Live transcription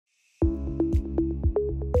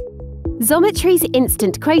Xometry's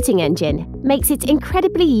Instant Quoting Engine makes it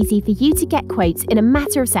incredibly easy for you to get quotes in a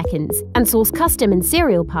matter of seconds and source custom and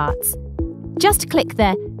serial parts. Just click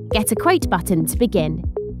the Get a Quote button to begin.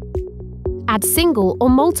 Add single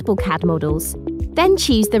or multiple CAD models, then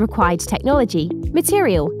choose the required technology,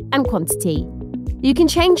 material, and quantity. You can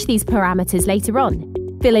change these parameters later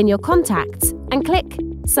on, fill in your contacts, and click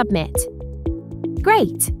Submit.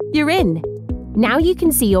 Great, you're in! Now you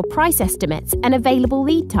can see your price estimates and available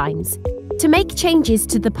lead times. To make changes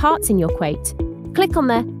to the parts in your quote, click on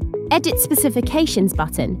the Edit Specifications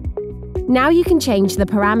button. Now you can change the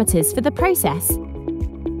parameters for the process,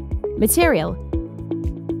 material,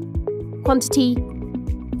 quantity,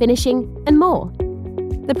 finishing, and more.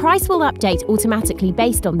 The price will update automatically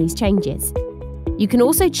based on these changes. You can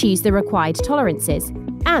also choose the required tolerances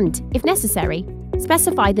and, if necessary,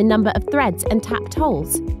 specify the number of threads and tapped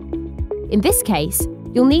holes. In this case,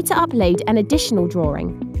 you'll need to upload an additional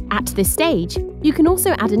drawing. At this stage, you can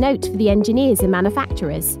also add a note for the engineers and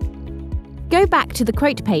manufacturers. Go back to the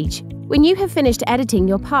quote page when you have finished editing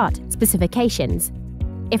your part specifications.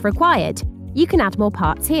 If required, you can add more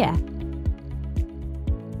parts here.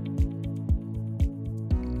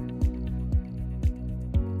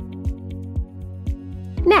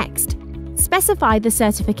 Next, specify the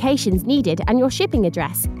certifications needed and your shipping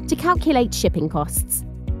address to calculate shipping costs.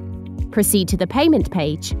 Proceed to the payment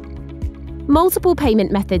page. Multiple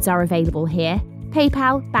payment methods are available here: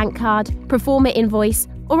 PayPal, bank card, proforma invoice,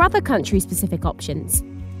 or other country-specific options.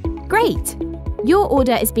 Great! Your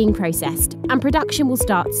order is being processed and production will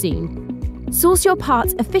start soon. Source your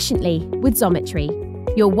parts efficiently with Xometry,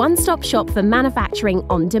 your one-stop shop for manufacturing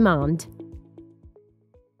on demand.